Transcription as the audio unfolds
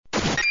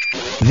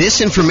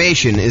This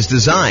information is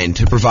designed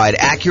to provide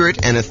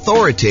accurate and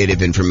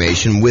authoritative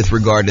information with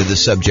regard to the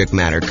subject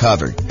matter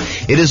covered.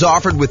 It is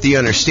offered with the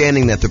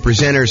understanding that the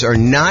presenters are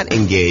not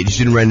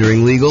engaged in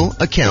rendering legal,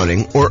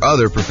 accounting, or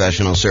other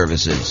professional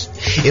services.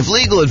 If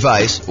legal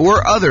advice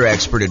or other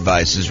expert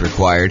advice is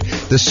required,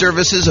 the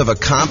services of a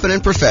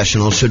competent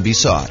professional should be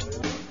sought.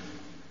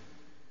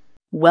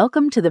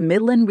 Welcome to the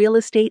Midland Real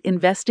Estate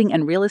Investing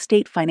and Real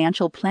Estate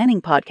Financial Planning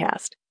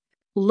Podcast.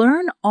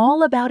 Learn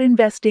all about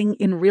investing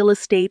in real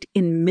estate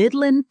in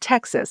Midland,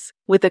 Texas,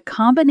 with a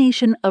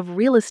combination of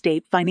real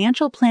estate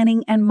financial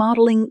planning and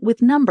modeling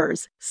with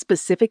numbers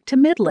specific to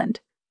Midland,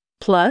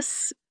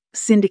 plus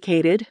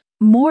syndicated,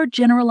 more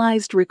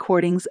generalized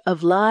recordings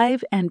of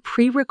live and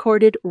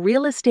pre-recorded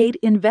real estate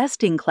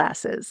investing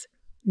classes,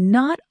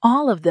 not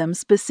all of them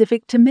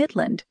specific to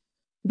Midland.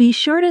 Be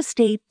sure to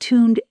stay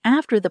tuned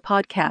after the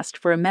podcast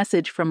for a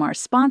message from our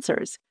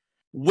sponsors.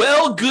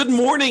 Well, good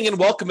morning and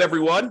welcome,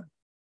 everyone.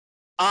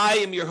 I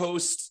am your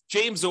host,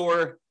 James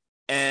Orr,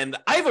 and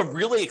I have a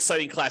really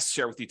exciting class to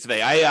share with you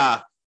today.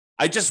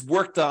 I just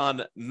worked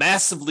on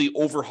massively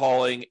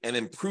overhauling and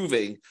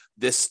improving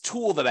this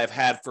tool that I've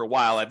had for a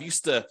while. I've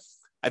used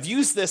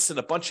this in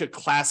a bunch of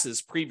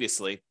classes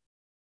previously.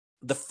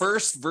 The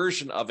first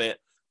version of it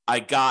I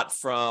got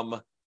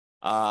from,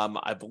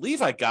 I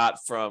believe I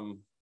got from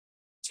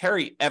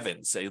Terry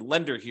Evans, a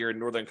lender here in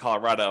Northern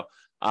Colorado.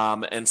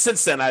 And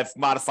since then, I've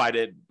modified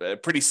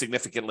it pretty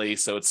significantly,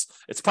 so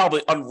it's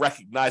probably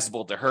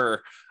unrecognizable to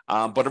her.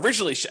 But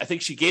originally, I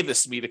think she gave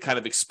this to me to kind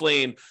of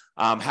explain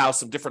how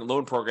some different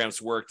loan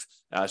programs worked.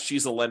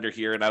 She's a lender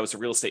here, and I was a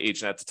real estate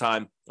agent at the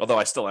time, although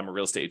I still am a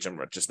real estate agent,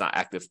 I'm just not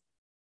active.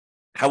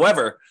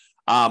 However,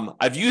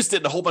 I've used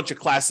it in a whole bunch of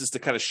classes to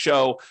kind of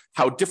show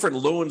how different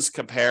loans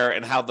compare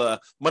and how the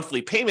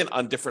monthly payment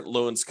on different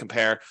loans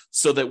compare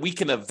so that we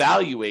can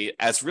evaluate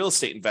as real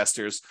estate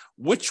investors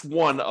which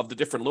one of the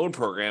different loan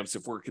programs,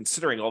 if we're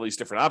considering all these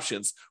different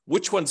options,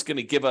 which one's going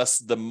to give us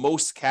the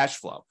most cash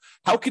flow.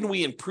 How can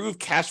we improve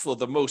cash flow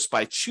the most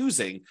by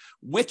choosing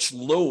which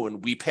loan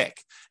we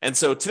pick? And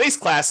so today's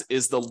class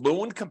is the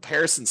loan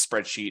comparison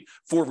spreadsheet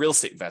for real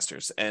estate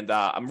investors. And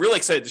I'm really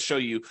excited to show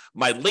you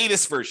my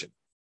latest version.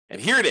 And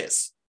here it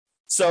is.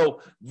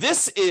 So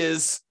this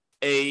is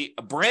a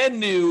brand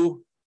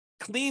new,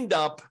 cleaned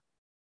up,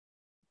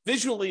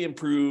 visually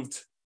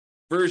improved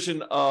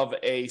version of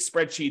a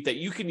spreadsheet that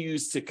you can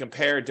use to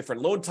compare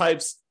different loan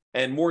types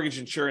and mortgage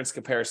insurance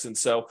comparisons.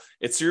 So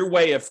it's your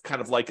way of kind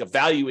of like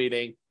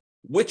evaluating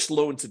which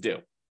loan to do.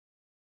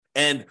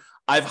 And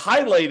I've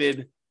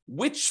highlighted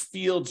which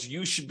fields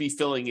you should be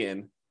filling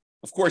in.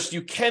 Of course,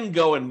 you can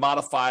go and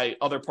modify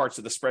other parts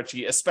of the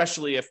spreadsheet,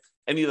 especially if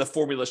any of the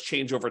formulas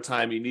change over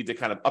time, you need to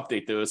kind of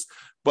update those.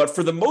 But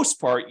for the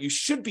most part, you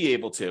should be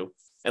able to,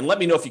 and let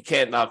me know if you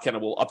can't. Now, Ken,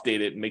 we'll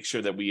update it and make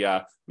sure that we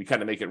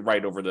kind of make it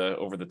right over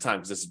the time,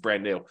 because this is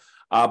brand new.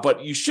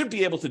 But you should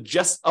be able to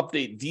just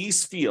update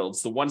these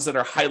fields, the ones that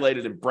are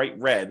highlighted in bright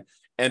red,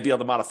 and be able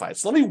to modify it.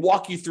 So let me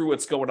walk you through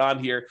what's going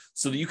on here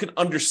so that you can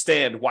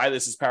understand why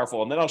this is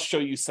powerful. And then I'll show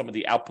you some of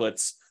the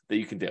outputs that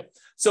you can do.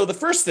 So the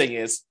first thing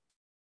is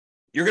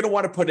you're going to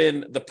want to put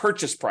in the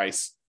purchase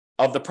price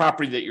of the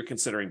property that you're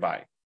considering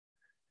buying.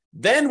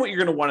 Then what you're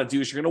going to want to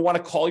do is you're going to want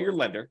to call your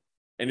lender,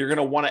 and you're going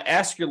to want to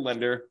ask your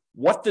lender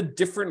what the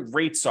different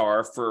rates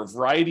are for a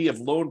variety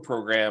of loan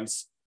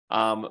programs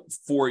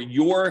for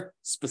your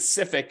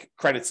specific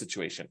credit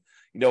situation.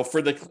 You know,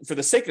 for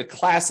the sake of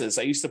classes,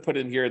 I used to put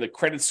in here the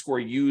credit score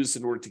used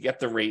in order to get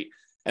the rate,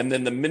 and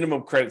then the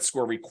minimum credit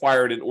score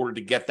required in order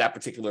to get that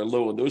particular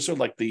loan. Those are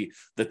like the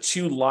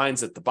two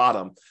lines at the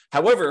bottom.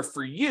 However,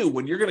 for you,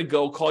 when you're going to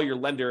go call your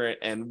lender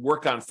and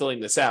work on filling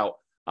this out,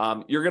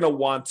 you're going to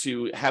want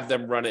to have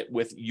them run it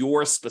with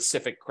your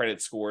specific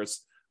credit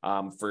scores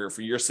for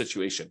your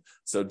situation.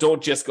 So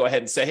don't just go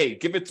ahead and say, hey,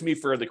 give it to me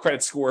for the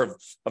credit score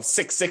of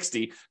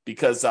 660,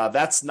 because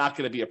that's not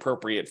going to be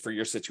appropriate for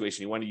your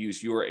situation. You want to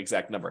use your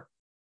exact number.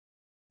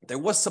 There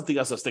was something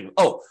else I was thinking.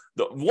 Oh,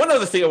 one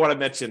other thing I want to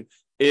mention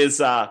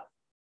is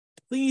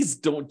please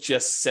don't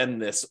just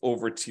send this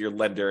over to your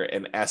lender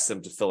and ask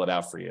them to fill it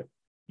out for you.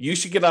 You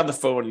should get on the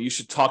phone and you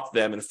should talk to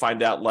them and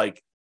find out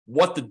like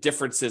what the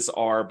differences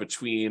are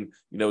between,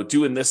 you know,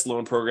 doing this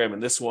loan program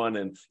and this one,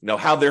 and, you know,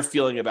 how they're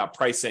feeling about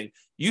pricing.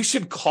 You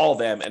should call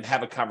them and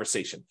have a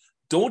conversation.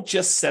 Don't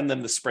just send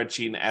them the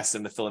spreadsheet and ask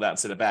them to fill it out and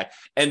send it back.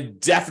 And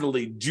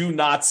definitely do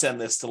not send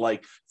this to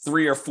like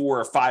 3 or 4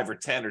 or 5 or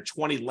 10 or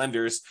 20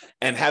 lenders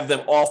and have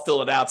them all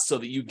fill it out so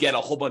that you get a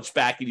whole bunch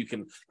back and you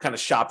can kind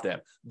of shop them.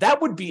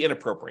 That would be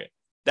inappropriate.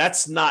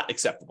 That's not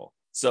acceptable.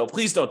 So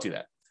please don't do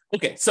that.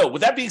 Okay, so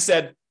with that being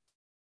said,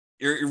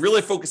 you're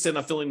really focusing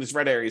on filling these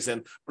red areas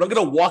in, but I'm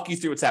going to walk you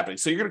through what's happening.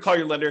 So you're going to call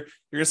your lender.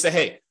 You're going to say,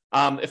 hey,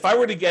 if I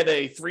were to get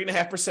a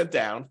 3.5%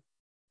 down,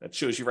 that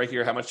shows you right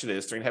here how much it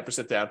is,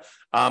 3.5% down,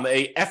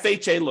 a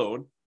FHA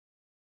loan,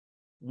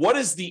 what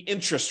is the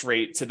interest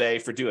rate today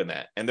for doing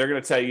that? And they're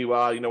going to tell you,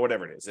 you know,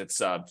 whatever it is.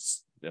 It's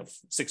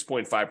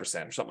 6.5% or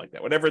something like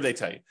that, whatever they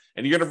tell you.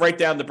 And you're going to write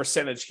down the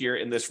percentage here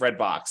in this red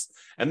box.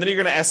 And then you're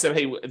going to ask them,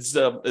 hey, is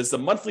the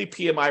monthly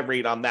PMI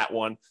rate on that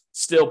one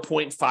still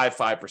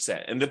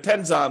 0.55%? And it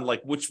depends on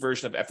like which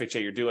version of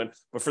FHA you're doing.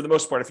 But for the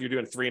most part, if you're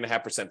doing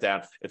 3.5%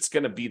 down, it's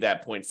going to be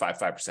that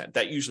 0.55%.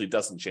 That usually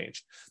doesn't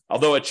change.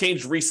 Although it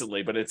changed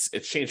recently, but it's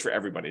changed for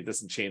everybody. It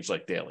doesn't change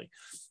like daily.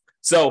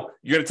 So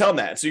you're going to tell them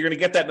that. So you're going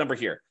to get that number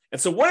here. And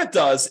so what it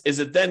does is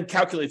it then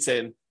calculates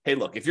in, hey,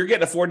 look, if you're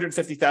getting a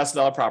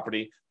 $450,000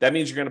 property, that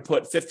means you're going to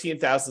put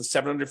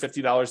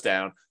 $15,750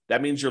 down.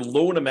 That means your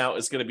loan amount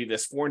is going to be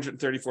this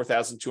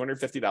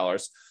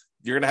 $434,250.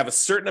 You're going to have a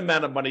certain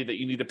amount of money that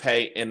you need to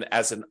pay in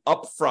as an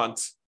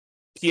upfront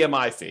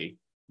PMI fee,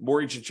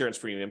 mortgage insurance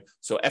premium.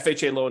 So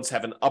FHA loans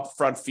have an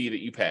upfront fee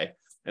that you pay.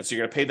 And so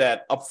you're going to pay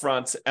that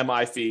upfront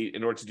MI fee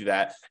in order to do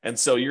that. And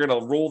so you're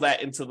going to roll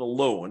that into the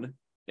loan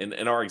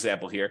in our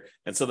example here.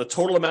 And so the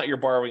total amount you're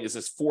borrowing is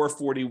this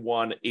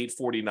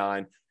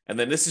 $441,849. And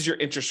then this is your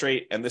interest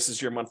rate, and this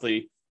is your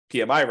monthly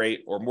PMI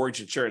rate or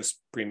mortgage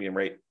insurance premium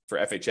rate for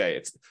FHA.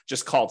 It's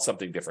just called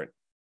something different.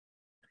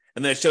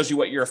 And then it shows you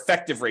what your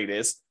effective rate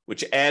is,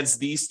 which adds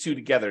these two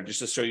together just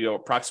to show you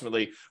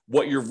approximately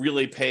what you're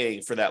really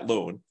paying for that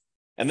loan.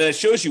 And then it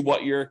shows you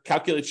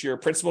calculates your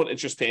principal and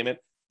interest payment,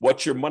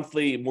 what your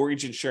monthly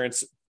mortgage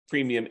insurance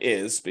premium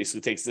is,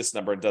 basically takes this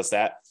number and does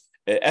that.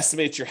 It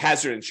estimates your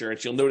hazard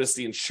insurance. You'll notice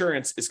the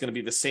insurance is going to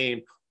be the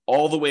same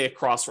all the way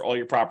across for all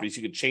your properties.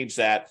 You can change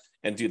that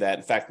and do that.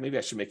 In fact, maybe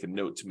I should make a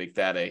note to make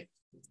that a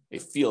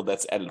field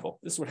that's editable.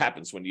 This is what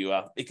happens when you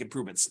make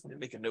improvements. I'm going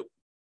to make a note.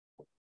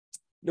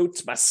 Note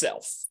to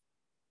myself.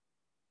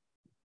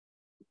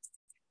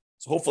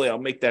 So hopefully I'll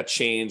make that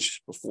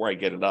change before I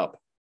get it up.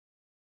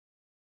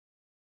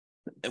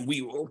 And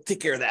we will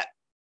take care of that.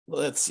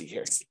 Let's see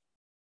here.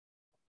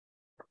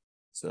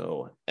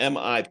 So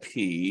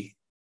MIP.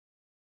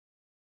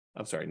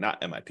 I'm sorry,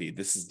 not MIP.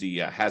 This is the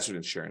hazard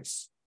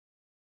insurance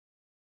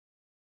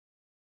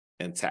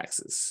and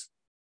taxes.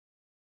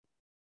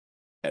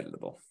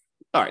 Editable.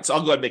 All right, so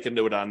I'll go ahead and make a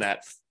note on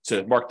that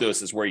to mark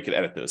those as where you can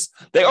edit those.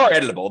 They are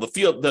editable.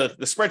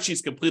 The spreadsheet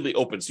is completely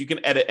open, so you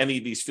can edit any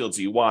of these fields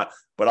you want,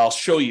 but I'll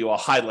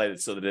highlight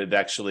it so that it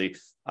actually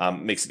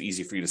makes it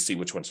easy for you to see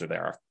which ones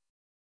there are.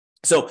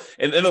 So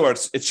in other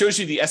words, it shows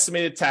you the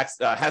estimated tax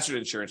hazard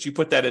insurance. You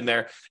put that in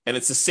there, and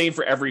it's the same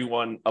for every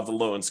one of the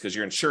loans because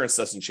your insurance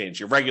doesn't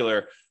change. Your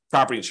regular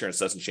property insurance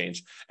doesn't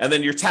change. And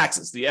then your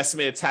taxes, the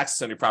estimated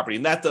taxes on your property,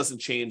 and that doesn't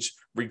change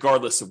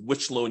regardless of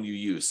which loan you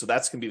use. So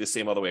that's going to be the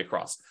same all the way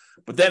across.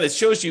 But then it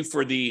shows you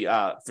for the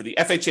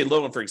FHA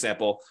loan, for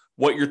example,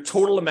 what your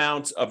total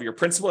amount of your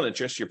principal and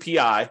interest, your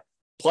PI,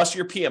 plus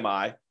your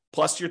PMI,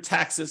 plus your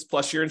taxes,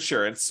 plus your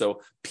insurance. So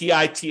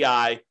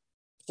PITI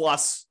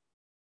plus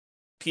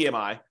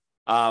PMI,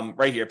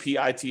 right here,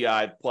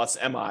 PITI plus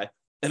MI,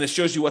 and it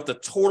shows you what the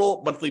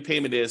total monthly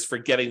payment is for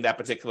getting that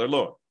particular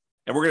loan.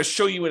 And we're going to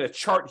show you in a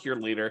chart here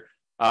later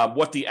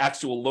what the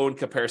actual loan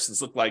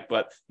comparisons look like,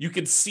 but you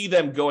can see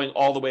them going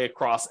all the way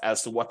across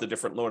as to what the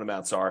different loan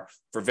amounts are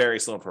for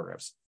various loan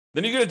programs.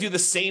 Then you're going to do the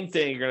same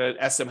thing. You're going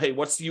to ask them, hey,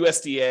 what's the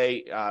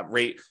USDA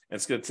rate? And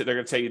they're going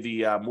to tell you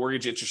the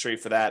mortgage interest rate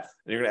for that.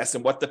 And you're going to ask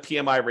them what the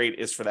PMI rate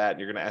is for that. And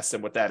you're going to ask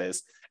them what that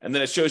is. And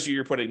then it shows you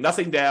you're putting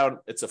nothing down.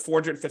 It's a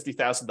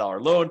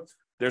 $450,000 loan.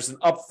 There's an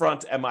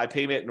upfront MI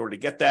payment in order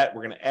to get that.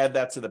 We're going to add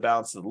that to the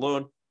balance of the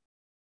loan.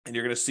 And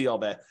you're going to see all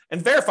that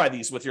and verify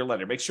these with your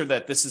lender. Make sure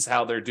that this is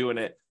how they're doing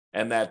it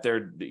and that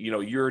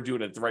you're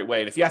doing it the right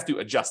way. And if you have to,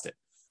 adjust it.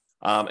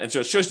 And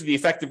so it shows you the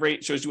effective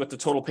rate, shows you what the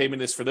total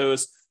payment is for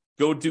those.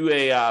 Go do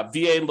a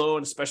VA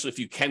loan, especially if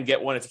you can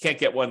get one. If you can't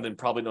get one, then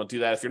probably don't do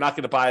that. If you're not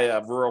going to buy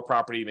a rural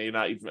property, you may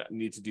not even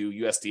need to do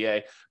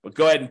USDA, but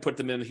go ahead and put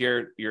them in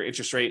here, your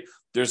interest rate.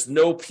 There's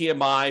no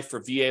PMI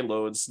for VA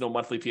loans, no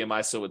monthly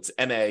PMI, so it's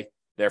NA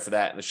there for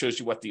that. And it shows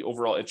you what the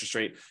overall interest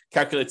rate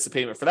calculates the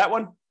payment for that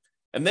one.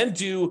 And then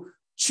do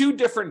two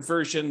different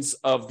versions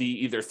of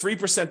the either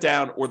 3%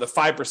 down or the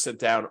 5%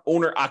 down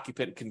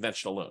owner-occupant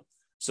conventional loan.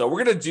 So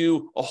we're going to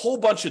do a whole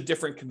bunch of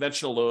different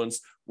conventional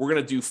loans. We're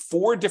going to do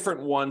 4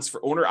 different ones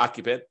for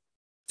owner-occupant,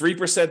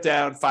 3%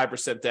 down,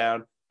 5%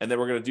 down, and then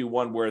we're going to do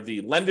one where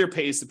the lender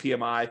pays the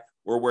PMI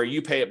or where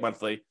you pay it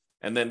monthly.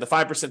 And then the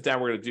 5%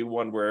 down, we're going to do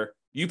one where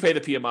you pay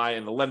the PMI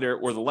and the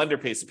lender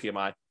pays the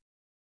PMI.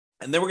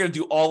 And then we're going to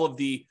do all of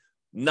the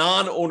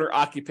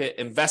non-owner-occupant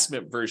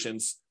investment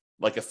versions,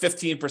 like a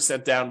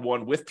 15% down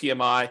one with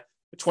PMI,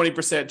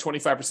 20%,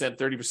 25%,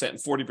 30%, and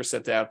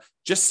 40% down,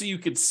 just so you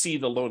can see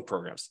the loan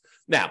programs.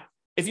 Now,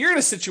 if you're in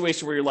a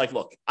situation where you're like,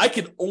 look, I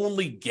can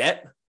only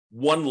get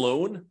one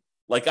loan,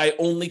 like I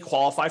only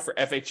qualify for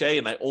FHA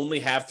and I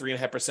only have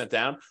 3.5%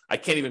 down, I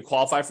can't even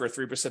qualify for a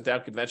 3%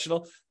 down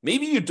conventional,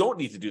 maybe you don't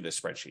need to do this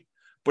spreadsheet.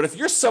 But if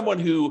you're someone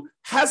who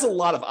has a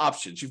lot of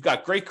options, you've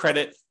got great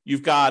credit,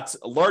 you've got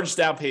a large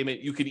down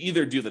payment, you could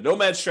either do the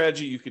nomad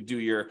strategy, you could do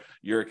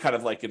your kind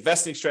of like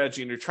investing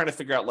strategy, and you're trying to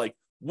figure out like,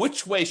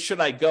 which way should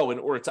I go in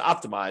order to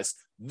optimize?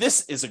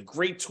 This is a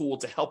great tool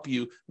to help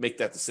you make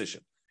that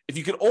decision. If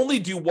you can only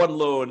do one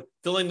loan,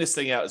 filling this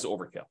thing out is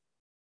overkill.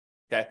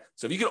 Okay.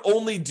 So if you can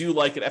only do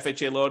like an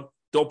FHA loan,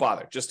 don't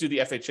bother. Just do the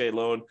FHA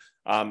loan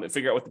and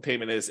figure out what the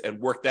payment is and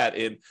work that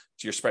into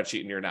your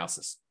spreadsheet and your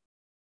analysis.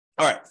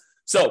 All right.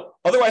 So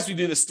otherwise, we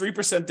do this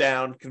 3%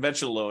 down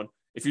conventional loan.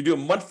 If you're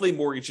doing monthly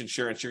mortgage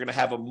insurance, you're going to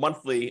have a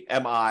monthly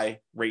MI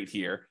rate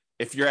here.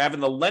 If you're having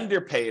the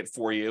lender pay it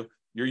for you,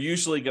 you're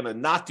usually going to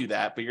not do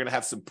that, but you're going to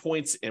have some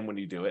points in when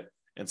you do it.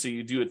 And so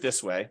you do it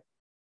this way.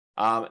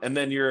 And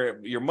then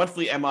your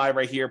monthly MI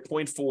right here,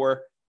 0.4,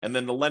 and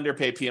then the lender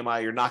pay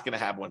PMI, you're not going to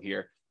have one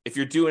here. If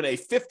you're doing a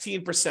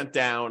 15%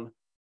 down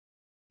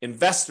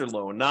investor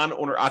loan,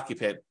 non-owner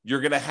occupant,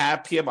 you're going to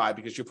have PMI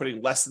because you're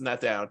putting less than that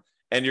down,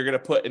 and you're going to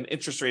put an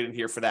interest rate in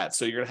here for that.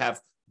 So you're going to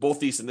have both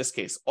these in this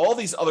case. All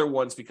these other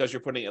ones, because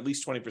you're putting at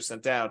least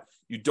 20% down,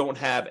 you don't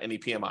have any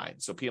PMI.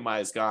 So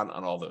PMI is gone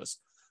on all those.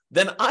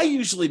 Then I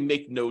usually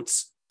make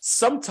notes.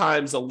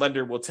 Sometimes a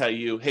lender will tell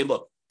you, hey,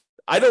 look,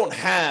 I don't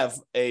have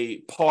a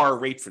par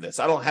rate for this.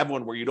 I don't have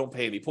one where you don't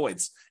pay any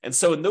points. And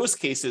so in those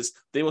cases,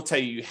 they will tell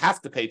you you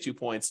have to pay 2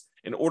 points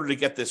in order to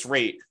get this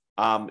rate.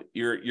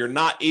 You're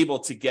not able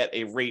to get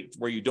a rate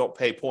where you don't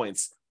pay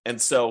points. And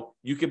so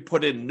you can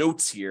put in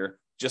notes here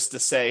just to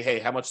say, hey,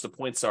 how much the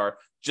points are,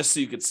 just so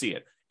you can see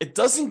it. It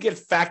doesn't get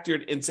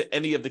factored into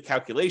any of the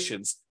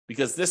calculations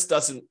because this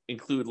doesn't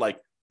include like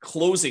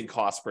closing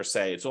costs per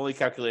se. It's only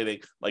calculating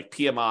like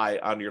PMI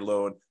on your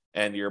loan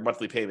and your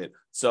monthly payment.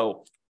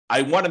 So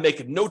I want to make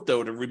a note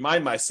though to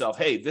remind myself,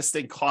 hey, this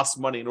thing costs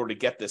money in order to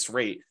get this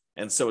rate.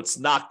 And so it's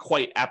not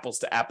quite apples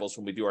to apples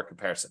when we do our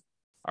comparison.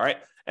 All right.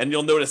 And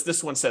you'll notice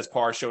this one says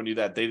par, showing you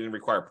that they didn't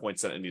require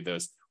points on any of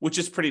those, which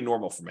is pretty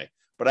normal for me.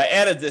 But I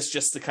added this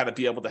just to kind of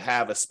be able to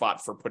have a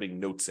spot for putting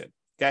notes in.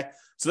 Okay.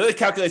 So then it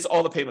calculates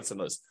all the payments on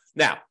those.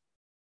 Now,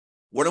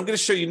 what I'm going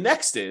to show you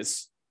next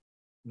is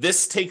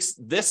this takes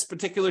this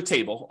particular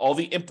table, all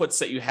the inputs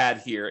that you had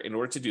here in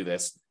order to do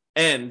this,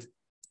 and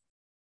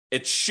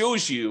it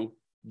shows you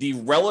the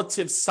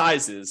relative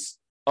sizes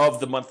of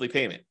the monthly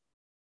payment.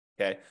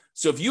 Okay.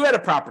 So if you had a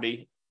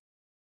property,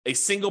 a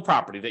single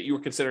property that you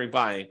were considering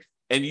buying,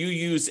 and you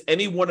use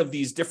any one of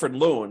these different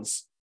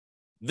loans,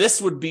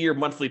 this would be your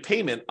monthly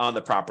payment on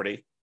the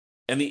property,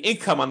 and the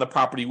income on the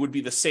property would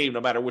be the same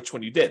no matter which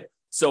one you did.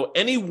 So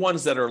any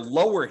ones that are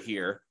lower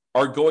here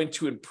are going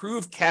to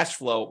improve cash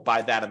flow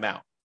by that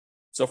amount.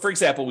 So for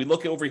example, we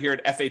look over here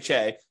at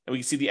FHA, and we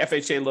can see the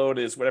FHA loan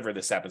is whatever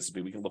this happens to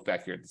be. We can look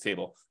back here at the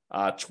table,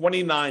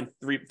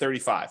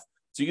 $29,335.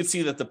 So you can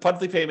see that the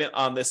monthly payment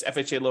on this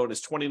FHA loan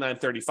is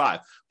 $29,335.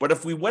 But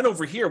if we went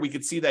over here, we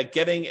could see that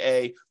getting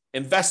a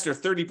investor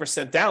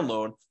 30% down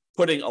loan,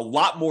 putting a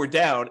lot more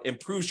down,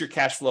 improves your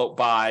cash flow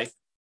by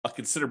a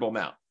considerable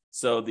amount.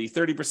 So the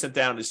 30%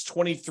 down is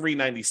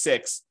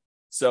 $23.96.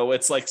 So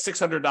it's like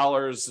 $600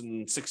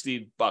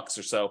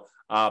 or so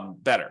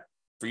better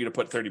for you to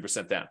put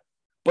 30% down.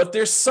 But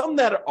there's some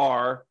that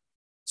are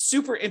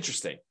super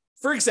interesting.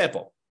 For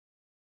example,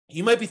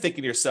 you might be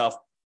thinking to yourself,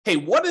 hey,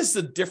 what is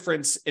the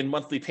difference in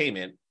monthly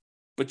payment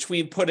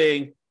between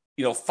putting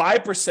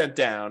 5%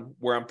 down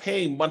where I'm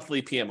paying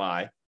monthly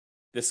PMI,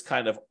 this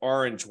kind of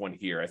orange one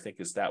here, I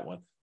think is that one.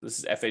 This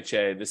is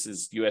FHA, this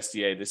is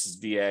USDA, this is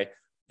VA,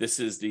 this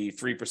is the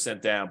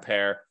 3% down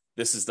pair,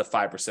 this is the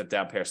 5%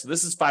 down pair. So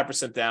this is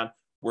 5% down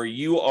where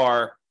you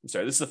are, this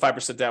is the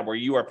 5% down where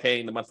you are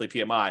paying the monthly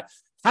PMI.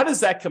 How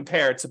does that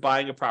compare to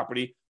buying a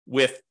property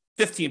with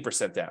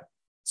 15% down?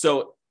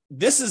 So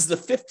this is the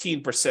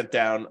 15%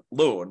 down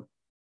loan.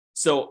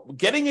 So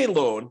getting a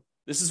loan,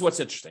 this is what's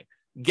interesting.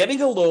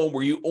 Getting a loan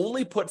where you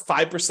only put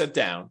 5%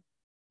 down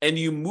and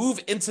you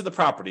move into the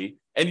property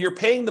and you're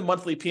paying the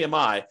monthly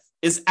PMI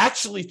is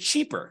actually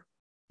cheaper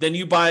than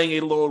you buying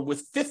a loan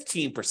with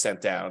 15%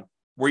 down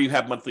where you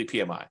have monthly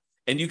PMI.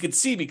 And you can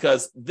see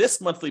because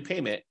this monthly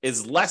payment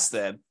is less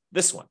than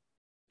this one.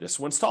 This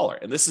one's taller.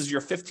 And this is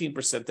your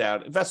 15%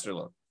 down investor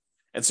loan.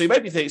 And so you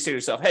might be saying to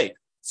yourself, hey,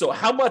 so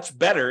how much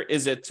better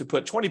is it to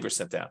put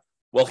 20% down?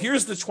 Well,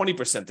 here's the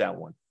 20% down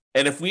one.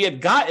 And if we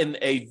had gotten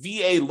a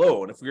VA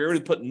loan, if we already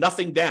put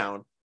nothing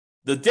down,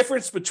 the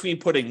difference between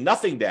putting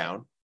nothing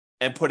down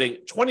and putting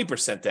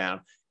 20% down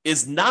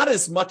is not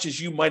as much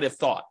as you might have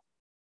thought,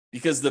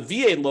 because the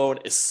VA loan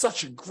is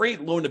such a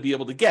great loan to be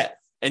able to get.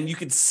 And you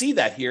can see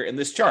that here in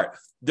this chart.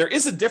 There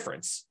is a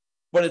difference,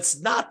 but it's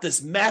not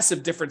this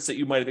massive difference that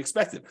you might have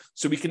expected.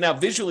 So we can now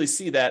visually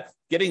see that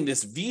getting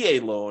this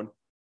VA loan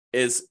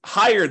is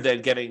higher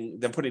than putting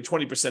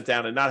 20%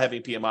 down and not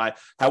having PMI.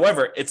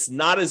 However, it's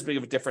not as big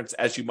of a difference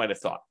as you might have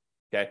thought.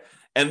 Okay.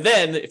 And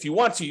then if you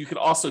want to, you can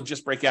also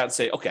just break out and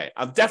say, okay,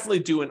 I'm definitely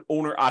doing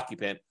owner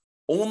occupant.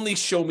 Only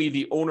show me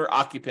the owner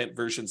occupant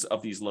versions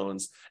of these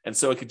loans. And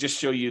so it could just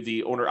show you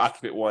the owner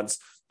occupant ones,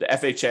 the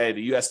FHA,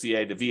 the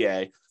USDA, the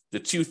VA, the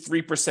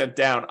 3%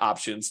 down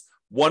options,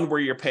 one where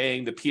you're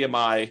paying the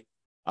PMI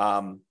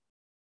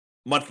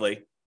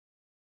monthly,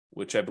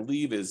 which I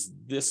believe is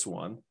this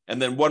one.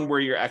 And then one where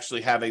you're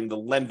actually having the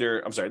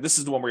lender, this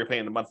is the one where you're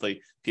paying the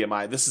monthly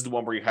PMI. This is the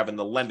one where you're having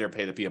the lender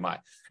pay the PMI.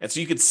 And so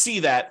you can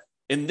see that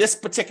in this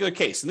particular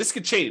case, and this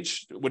could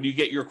change when you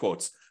get your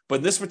quotes, but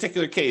in this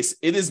particular case,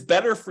 it is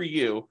better for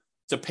you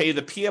to pay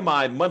the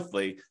PMI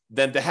monthly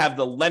than to have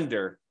the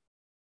lender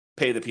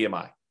pay the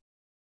PMI.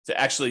 to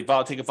actually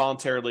take a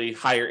voluntarily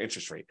higher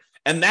interest rate.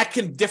 And that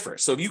can differ.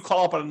 So if you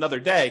call up on another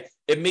day,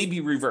 it may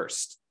be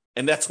reversed.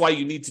 And that's why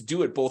you need to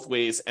do it both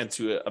ways and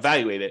to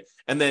evaluate it.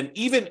 And then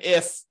even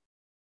if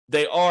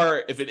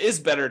it is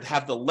better to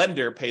have the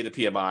lender pay the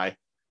PMI,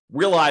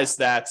 realize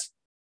that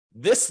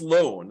this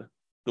loan,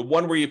 the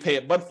one where you pay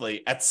it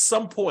monthly, at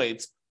some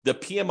point, the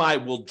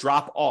PMI will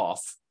drop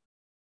off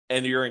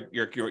and your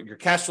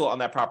cash flow on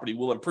that property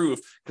will improve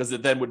because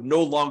it then would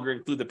no longer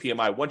include the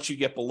PMI once you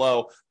get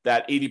below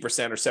that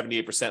 80% or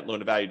 78% loan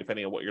to value,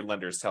 depending on what your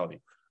lender is telling you.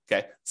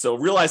 Okay, so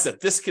realize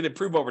that this can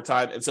improve over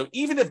time. And so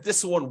even if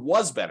this one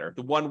was better,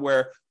 the one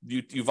where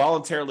you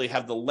voluntarily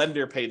have the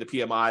lender pay the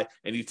PMI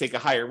and you take a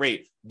higher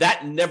rate,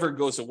 that never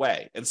goes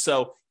away. And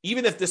so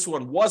even if this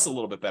one was a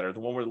little bit better, the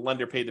one where the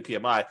lender paid the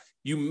PMI,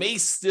 you may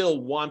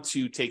still want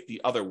to take the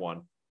other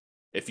one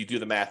if you do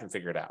the math and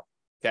figure it out.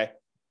 Okay.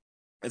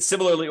 And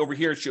similarly over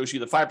here, it shows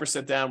you the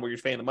 5% down where you're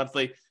paying the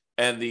monthly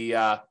and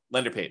the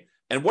lender paid.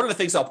 And one of the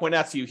things I'll point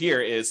out to you here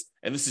is,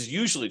 and this is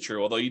usually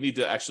true, although you need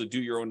to actually do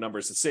your own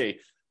numbers to see,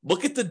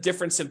 look at the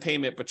difference in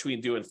payment between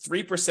doing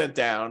 3%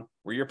 down,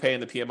 where you're paying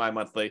the PMI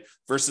monthly,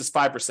 versus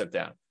 5%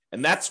 down.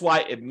 And that's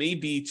why it may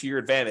be to your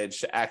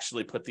advantage to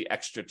actually put the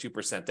extra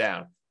 2%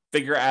 down.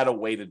 Figure out a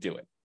way to do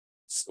it.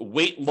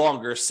 Wait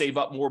longer, save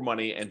up more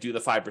money, and do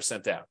the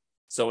 5% down.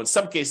 So in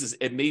some cases,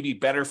 it may be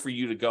better for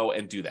you to go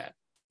and do that.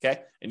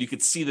 Okay? And you can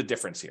see the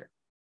difference here.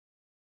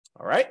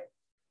 All right?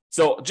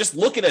 So just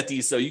looking at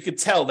these, though, you could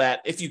tell that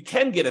if you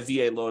can get a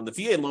VA loan, the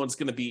VA loan is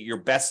going to be your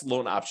best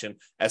loan option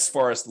as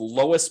far as the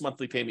lowest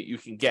monthly payment you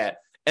can get.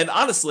 And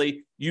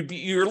honestly,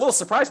 you're a little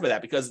surprised by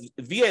that because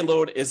the VA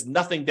loan is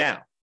nothing down.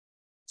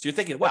 So you're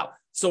thinking, wow,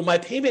 so my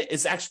payment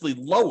is actually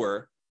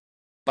lower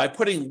by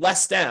putting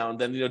less down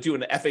than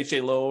doing an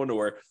FHA loan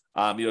or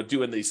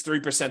doing these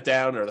 3%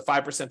 down or the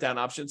 5% down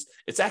options.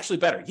 It's actually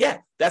better. Yeah,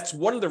 that's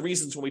one of the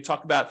reasons when we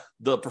talk about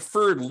the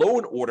preferred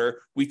loan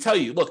order, we tell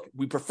you, look,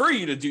 we prefer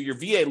you to do your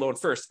VA loan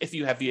first if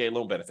you have VA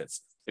loan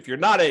benefits. If you're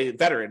not a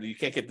veteran and you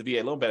can't get the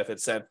VA loan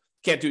benefits, then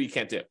can't do what you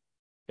can't do.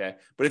 Okay,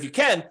 but if you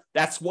can,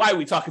 that's why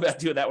we talk about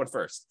doing that one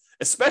first,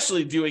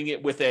 especially doing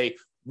it with a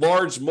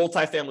large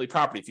multifamily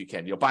property if you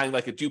can, buying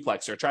like a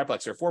duplex or a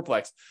triplex or a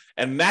fourplex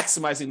and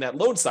maximizing that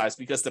loan size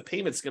because the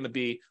payment's going to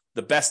be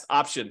the best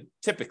option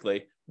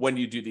typically when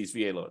you do these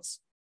VA loans.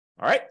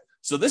 All right.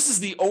 So this is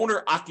the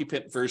owner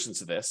occupant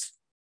versions of this.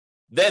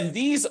 Then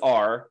these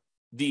are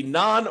the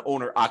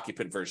non-owner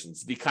occupant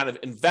versions, the kind of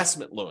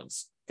investment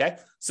loans. Okay.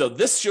 So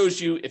this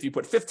shows you if you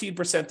put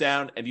 15%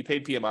 down and you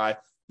paid PMI.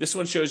 This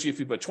one shows you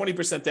if you put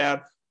 20% down,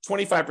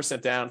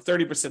 25% down,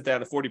 30%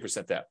 down, and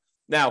 40% down.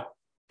 Now,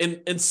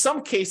 in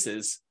some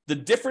cases, the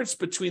difference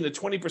between the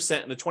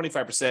 20% and the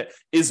 25%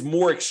 is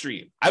more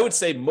extreme. I would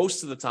say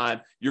most of the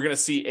time, you're going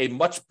to see a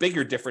much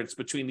bigger difference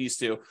between these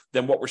two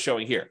than what we're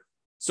showing here.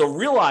 So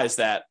realize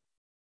that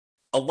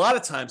a lot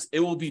of times it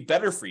will be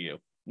better for you,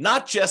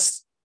 not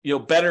just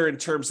better in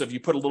terms of you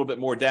put a little bit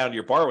more down,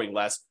 you're borrowing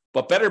less,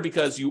 but better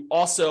because you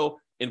also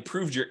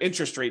improved your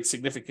interest rate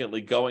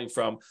significantly going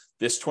from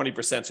this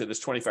 20% to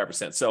this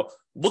 25%. So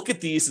look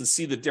at these and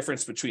see the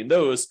difference between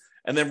those.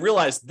 And then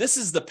realize this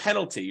is the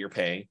penalty you're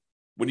paying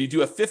when you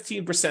do a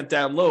 15%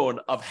 down loan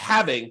of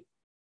having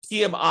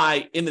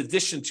PMI in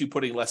addition to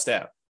putting less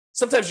down.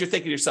 Sometimes you're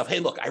thinking to yourself,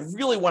 hey, look, I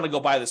really want to go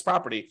buy this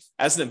property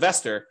as an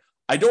investor.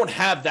 I don't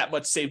have that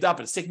much saved up.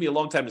 It's taking me a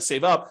long time to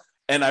save up.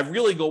 And I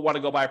really want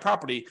to go buy a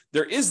property.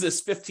 There is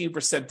this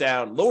 15%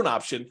 down loan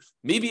option.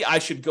 Maybe I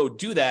should go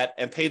do that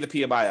and pay the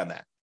PMI on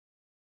that.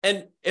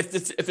 And if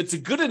it's a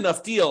good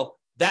enough deal,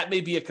 that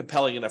may be a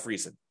compelling enough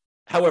reason.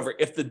 However,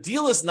 if the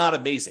deal is not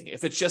amazing,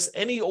 if it's just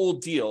any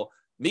old deal,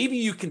 maybe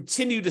you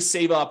continue to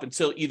save up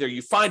until either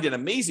you find an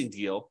amazing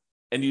deal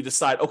and you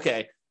decide,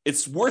 okay,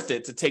 it's worth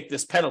it to take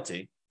this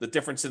penalty, the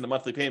difference in the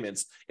monthly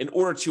payments, in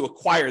order to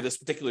acquire this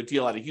particular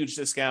deal at a huge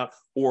discount,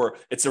 or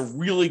it's a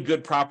really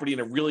good property in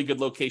a really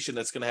good location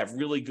that's going to have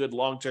really good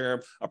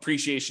long-term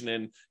appreciation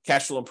and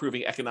cash flow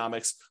improving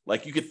economics.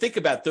 Like you could think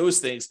about those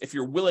things if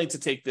you're willing to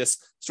take this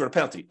sort of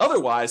penalty.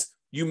 Otherwise,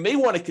 you may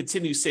want to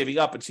continue saving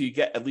up until you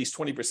get at least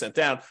 20%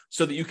 down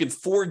so that you can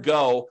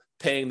forego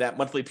paying that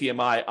monthly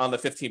PMI on the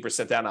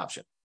 15% down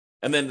option.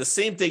 And then the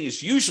same thing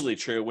is usually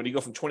true when you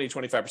go from 20 to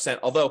 25%,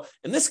 although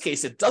in this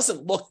case, it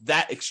doesn't look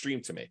that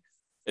extreme to me.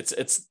 It's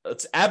an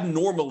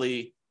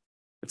abnormally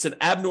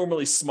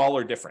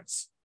smaller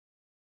difference.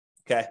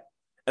 Okay.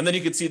 And then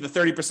you can see the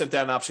 30%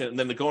 down option, and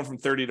then the going from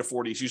 30 to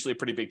 40 is usually a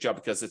pretty big jump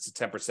because it's a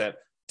 10%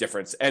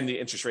 difference, and the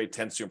interest rate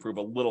tends to improve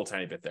a little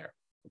tiny bit there.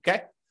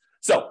 Okay.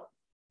 So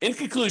in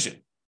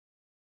conclusion,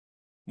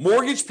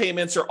 mortgage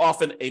payments are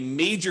often a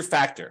major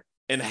factor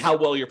in how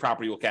well your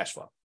property will cash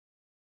flow.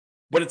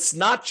 But it's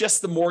not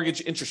just the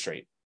mortgage interest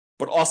rate,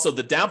 but also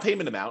the down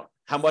payment amount,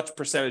 how much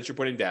percentage you're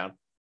putting down,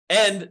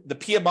 and the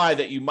PMI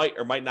that you might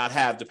or might not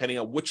have, depending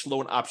on which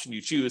loan option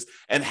you choose,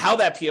 and how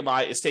that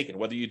PMI is taken,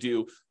 whether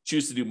you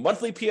choose to do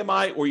monthly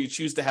PMI or you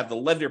choose to have the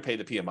lender pay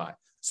the PMI.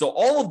 So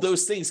all of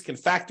those things can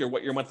factor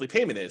what your monthly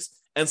payment is.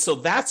 And so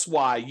that's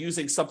why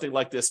using something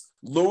like this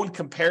loan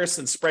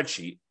comparison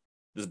spreadsheet,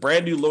 this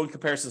brand new loan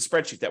comparison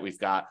spreadsheet that we've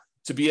got,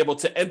 to be able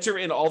to enter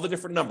in all the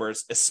different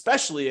numbers,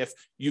 especially if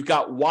you've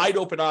got wide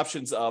open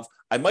options of,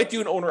 I might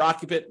do an owner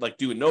occupant, like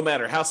do a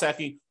nomad or house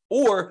hacking,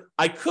 or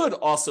I could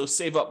also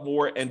save up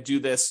more and do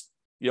this,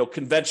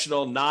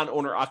 conventional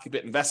non-owner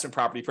occupant investment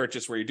property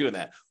purchase where you're doing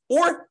that.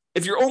 Or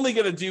if you're only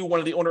going to do one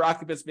of the owner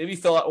occupants, maybe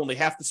fill out only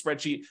half the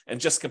spreadsheet and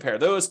just compare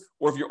those.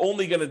 Or if you're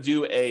only going to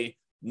do a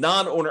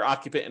non-owner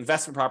occupant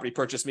investment property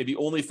purchase, maybe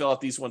only fill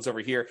out these ones over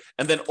here,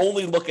 and then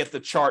only look at the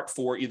chart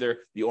for either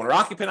the owner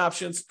occupant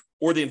options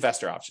or the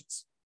investor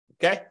options.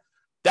 Okay.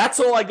 That's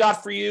all I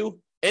got for you.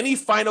 Any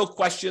final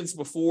questions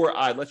before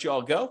I let you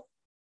all go?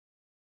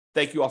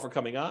 Thank you all for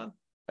coming on.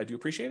 I do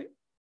appreciate it.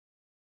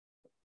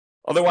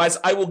 Otherwise,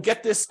 I will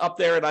get this up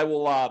there and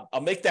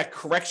I'll make that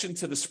correction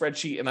to the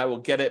spreadsheet and I will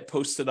get it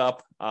posted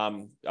up.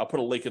 I'll put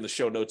a link in the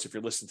show notes if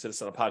you're listening to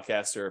this on a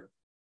podcast, or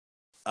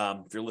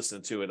if you're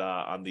listening to it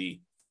on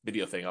the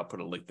video thing, I'll put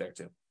a link there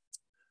too.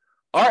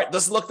 All right.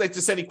 Doesn't look like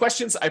there's any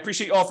questions. I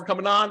appreciate you all for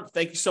coming on.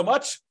 Thank you so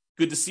much.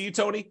 Good to see you,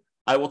 Tony.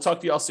 I will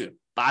talk to you all soon.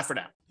 Bye for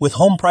now. With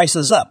home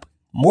prices up,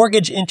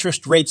 mortgage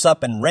interest rates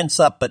up, and rents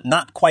up, but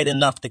not quite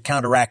enough to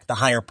counteract the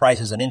higher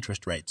prices and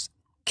interest rates,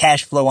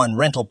 cash flow on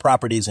rental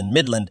properties in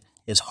Midland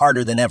is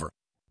harder than ever.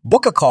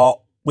 Book a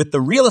call with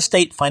the Real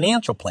Estate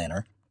Financial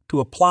Planner to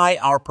apply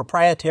our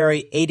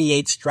proprietary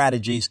 88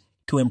 strategies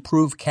to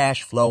improve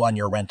cash flow on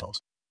your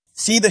rentals.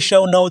 See the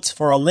show notes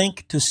for a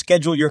link to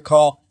schedule your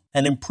call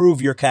and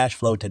improve your cash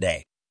flow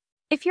today.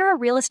 If you're a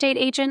real estate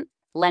agent,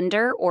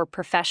 lender, or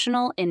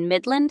professional in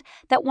Midland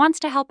that wants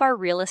to help our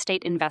real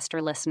estate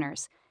investor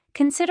listeners,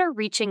 consider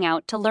reaching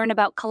out to learn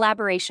about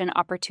collaboration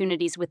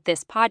opportunities with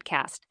this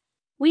podcast.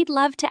 We'd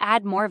love to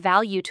add more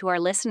value to our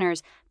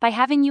listeners by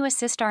having you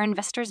assist our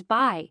investors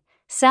buy,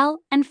 sell,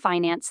 and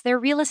finance their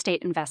real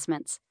estate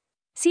investments.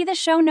 See the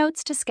show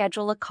notes to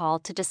schedule a call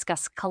to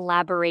discuss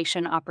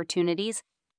collaboration opportunities